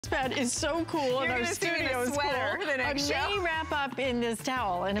Bed is so cool, and our studio is cool. I may wrap up in this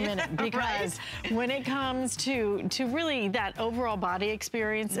towel in a minute because when it comes to really that overall body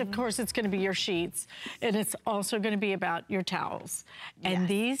experience, of course it's going to be your sheets, and it's also going to be about your towels. And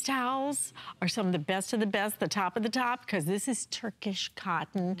these towels are some of the best of the best, the top of the top, because this is Turkish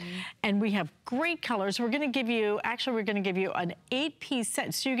cotton, and we have great colors. We're going to give you, actually we're going to give you an 8-piece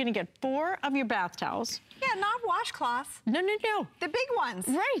set, so you're going to get 4 of your bath towels. Yeah, not washcloths. No. The big ones.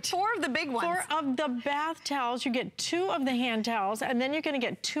 Right. 4 of the big ones. 4 of the bath towels. You get 2 of the hand towels, and then you're going to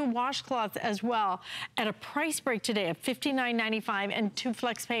get 2 washcloths as well at a price break today of $59.95 and 2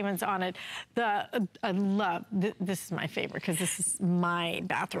 flex payments on it. I love this is my favorite because this is my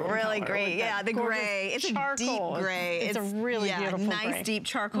bathroom. Really great. Yeah, the gray. It's charcoal. A deep gray. It's a really beautiful nice gray. Deep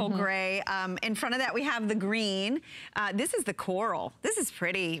charcoal gray. In front of that we have the green. This is the coral. This is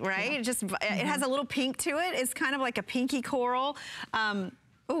pretty, right? It just it has a little pink to it. It's kind of like a pinky coral.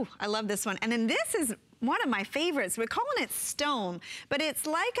 Ooh, I love this one. And then this is one of my favorites. We're calling it stone, but it's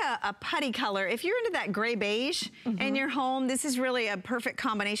like a putty color. If you're into that gray beige in your home, this is really a perfect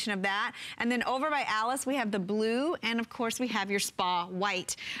combination of that. And then over by Alice, we have the blue, and of course we have your spa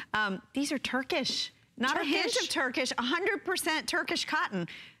white. These are Turkish. Not a hint of Turkish, 100% Turkish cotton,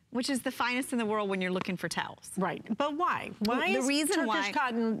 which is the finest in the world when you're looking for towels. Right, but why? Why is Turkish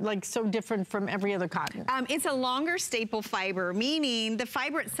cotton like so different from every other cotton? It's a longer staple fiber, meaning the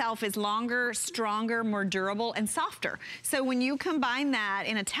fiber itself is longer, stronger, more durable, and softer. So when you combine that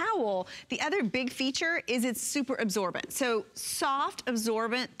in a towel, the other big feature is it's super absorbent. So soft,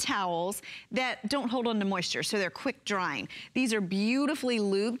 absorbent towels that don't hold on to moisture, so they're quick drying. These are beautifully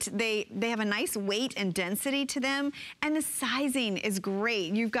looped. They have a nice weight and density to them, and the sizing is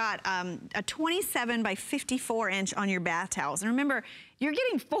great. You've got a 27 by 54 inch on your bath towels. And remember, you're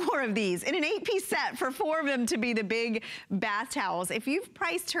getting 4 of these in an 8-piece set for 4 of them to be the big bath towels. If you've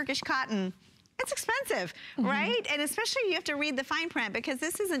priced Turkish cotton, it's expensive, right? And especially you have to read the fine print because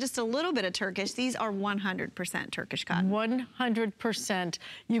this isn't just a little bit of Turkish. These are 100% Turkish cotton. 100%.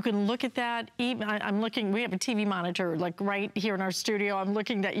 You can look at that. Even, I'm looking, we have a TV monitor like right here in our studio. I'm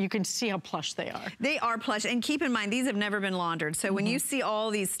looking that you can see how plush they are. They are plush. And keep in mind, these have never been laundered. So when you see all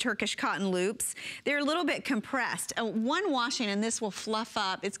these Turkish cotton loops, they're a little bit compressed. One washing and this will fluff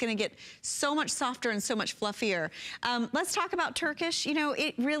up. It's going to get so much softer and so much fluffier. Let's talk about Turkish. You know,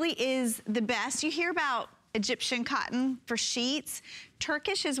 it really is the best. You hear about Egyptian cotton for sheets.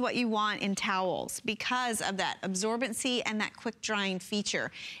 Turkish is what you want in towels because of that absorbency and that quick drying feature.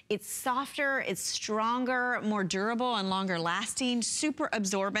 It's softer, it's stronger, more durable and longer lasting, super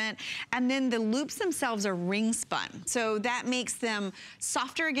absorbent. And then the loops themselves are ring spun. So that makes them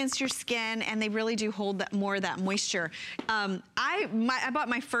softer against your skin and they really do hold that more of that moisture. I bought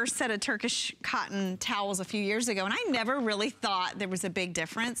my first set of Turkish cotton towels a few years ago and I never really thought there was a big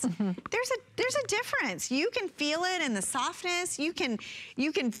difference. There's a difference. You can feel it in the softness. You can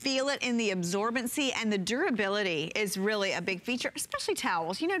feel it in the absorbency, and the durability is really a big feature, especially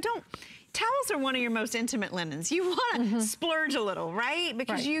towels. You know, towels are one of your most intimate linens. You want to splurge a little, right?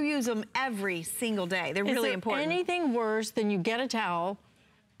 Because you use them every single day. They're really important. Is there anything worse than you get a towel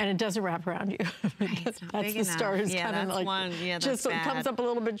and it doesn't wrap around you? That's the starters. Yeah, that's like, one. Yeah, that's just bad. Comes up a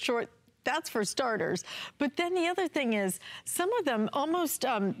little bit short. That's for starters. But then the other thing is, some of them almost,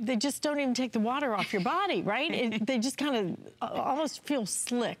 they just don't even take the water off your body, right? They just kind of almost feel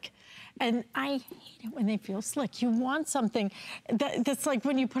slick. And I hate it when they feel slick. You want something that's like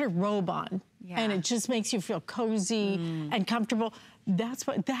when you put a robe on and it just makes you feel cozy and comfortable. That's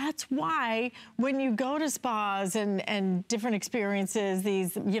why when you go to spas and different experiences,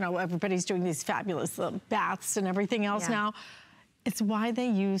 these, you know, everybody's doing these fabulous baths and everything else now. It's why they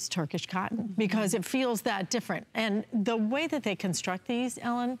use Turkish cotton, because it feels that different. And the way that they construct these,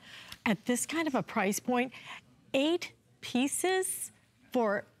 Ellen, at this kind of a price point, 8 pieces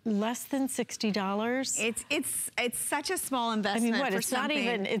for less than $60. It's such a small investment. I mean, what? It's not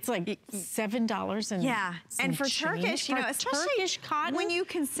even. It's like $7 and and for Turkish, you know, especially Turkish cotton, when you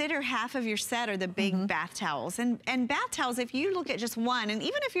consider half of your set are the big bath towels, and bath towels, if you look at just one, and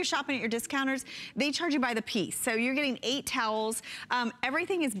even if you're shopping at your discounters, they charge you by the piece. So you're getting 8 towels.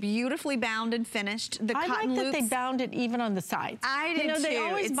 Everything is beautifully bound and finished. The cotton loops, that they bound it even on the sides. I did too. They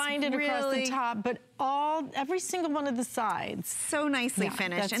always bind it across the top, but every single one of the sides. So nicely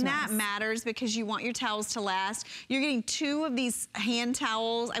finished. And that matters because you want your towels to last. You're getting 2 of these hand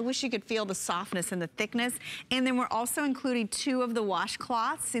towels. I wish you could feel the softness and the thickness. And then we're also including 2 of the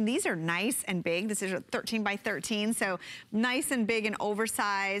washcloths. And these are nice and big. This is a 13 by 13. So nice and big and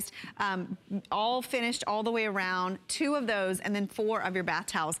oversized. All finished all the way around. 2 of those and then 4 of your bath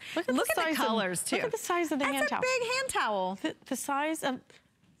towels. Look at the colors too. Look at the size of the hand towel. That's a big hand towel. The size of...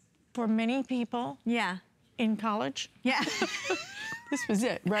 for many people in college. Yeah. This was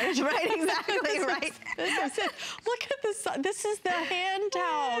it, right? Right, exactly, right. This is it. Look at this. This is the hand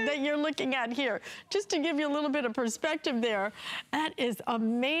towel that you're looking at here. Just to give you a little bit of perspective there. That is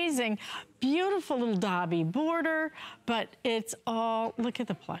amazing. Beautiful little Dobby border, but it's all, look at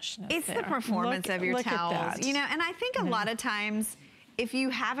the plushness. It's there. The performance of your towels. At that. You know, and I think a lot of times, if you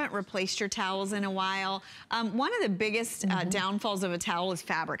haven't replaced your towels in a while, one of the biggest downfalls of a towel is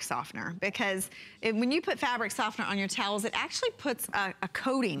fabric softener, because when you put fabric softener on your towels, it actually puts a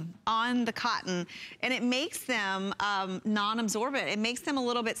coating on the cotton, and it makes them non-absorbent. It makes them a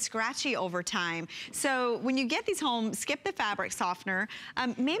little bit scratchy over time. So when you get these home, skip the fabric softener.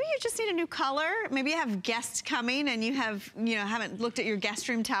 Maybe you just need a new color. Maybe you have guests coming and you have, haven't looked at your guest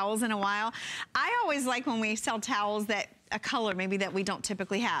room towels in a while. I always like when we sell towels that a color maybe that we don't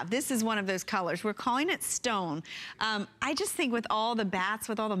typically have. This is one of those colors. We're calling it stone. I just think with all the bats,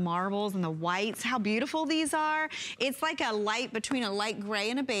 with all the marbles and the whites, how beautiful these are. It's like a light between a light gray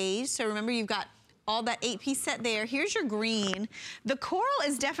and a beige. So remember, you've got all that 8-piece set there. Here's your green. The coral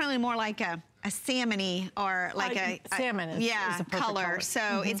is definitely more like a salmon-y, or like a salmon is a perfect color.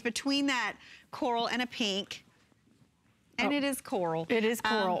 So it's between that coral and a pink. And it is coral. It is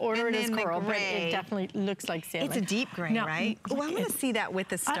coral. Order it is coral, but it definitely looks like salmon. It's a deep gray, right? Oh, I want to see that with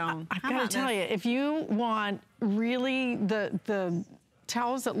the stone. I've got to tell you, if you want really the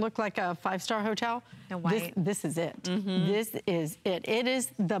towels that look like a 5-star hotel, this is it. This is it. It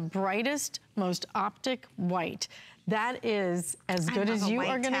is the brightest, most optic white. That is as good as you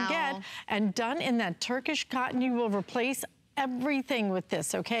are going to get. And done in that Turkish cotton, you will replace everything with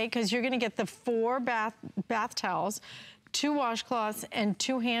this, okay? Because you're going to get the 4 bath towels, 2 washcloths, and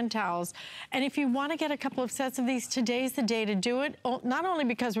 2 hand towels. And if you want to get a couple of sets of these, today's the day to do it. Not only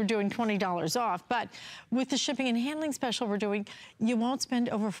because we're doing $20 off, but with the shipping and handling special we're doing, you won't spend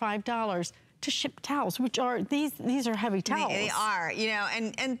over $5 to ship towels, which are, these are heavy towels. They are,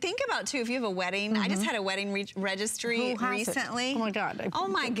 and think about too, if you have a wedding. I just had a wedding registry recently. Oh my God. Oh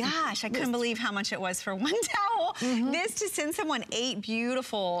my gosh, I couldn't believe how much it was for one towel. This, to send someone 8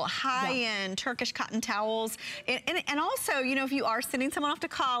 beautiful, high-end Turkish cotton towels. And also, if you are sending someone off to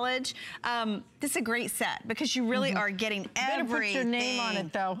college, this is a great set, because you really are getting everything. You better put your name on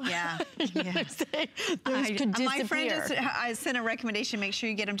it, though. Yeah. Those could disappear. My friend I sent a recommendation, make sure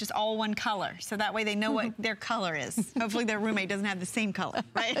you get them just all one color, so that way they know what their color is. Hopefully their roommate doesn't have the same color,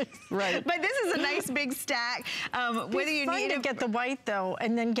 right? Right. But this is a nice big stack. Whether you need to get the white though,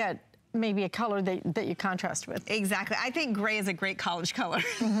 and then get maybe a color that you contrast with. Exactly. I think gray is a great college color.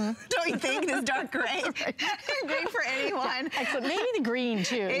 Don't you think? This dark gray. Great for anyone. Excellent. Maybe the green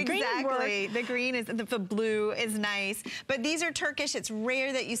too. Exactly. The green is, the blue is nice. But these are Turkish. It's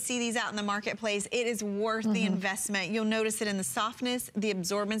rare that you see these out in the marketplace. It is worth the investment. You'll notice it in the softness, the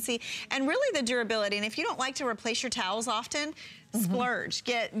absorbency, and really the durability. And if you don't like to replace your towels often, splurge.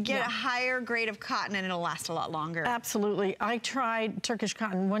 Get a higher grade of cotton, and it'll last a lot longer. Absolutely. I tried Turkish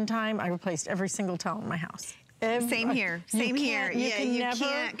cotton one time. I replaced every single towel in my house. Same here. Same here. You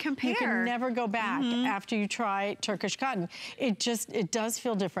can't compare. You can never go back after you try Turkish cotton. It does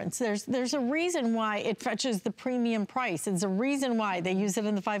feel different. There's a reason why it fetches the premium price. It's a reason why they use it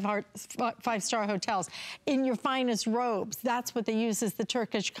in the 5-star hotels. In your finest robes, that's what they use, is the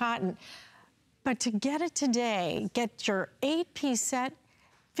Turkish cotton. But to get it today, get your 8-piece set,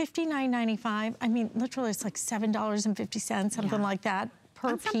 $59.95. I mean, literally, it's like $7.50, something like that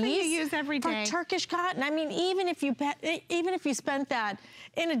per piece. Something you use every day. For Turkish cotton. I mean, even if you spent that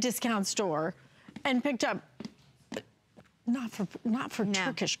in a discount store and picked up, not for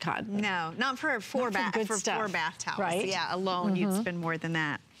Turkish cotton. No, not for four bath towels. Right? Yeah, alone you'd spend more than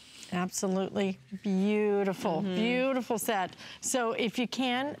that. Absolutely beautiful, beautiful set. So if you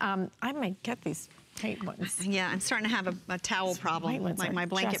can, I might get these white ones. Yeah, I'm starting to have a towel problem, like my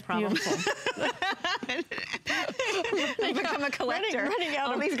blanket problem. I've become a collector. Running out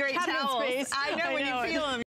all of these great towels. Space. I know when you feel them.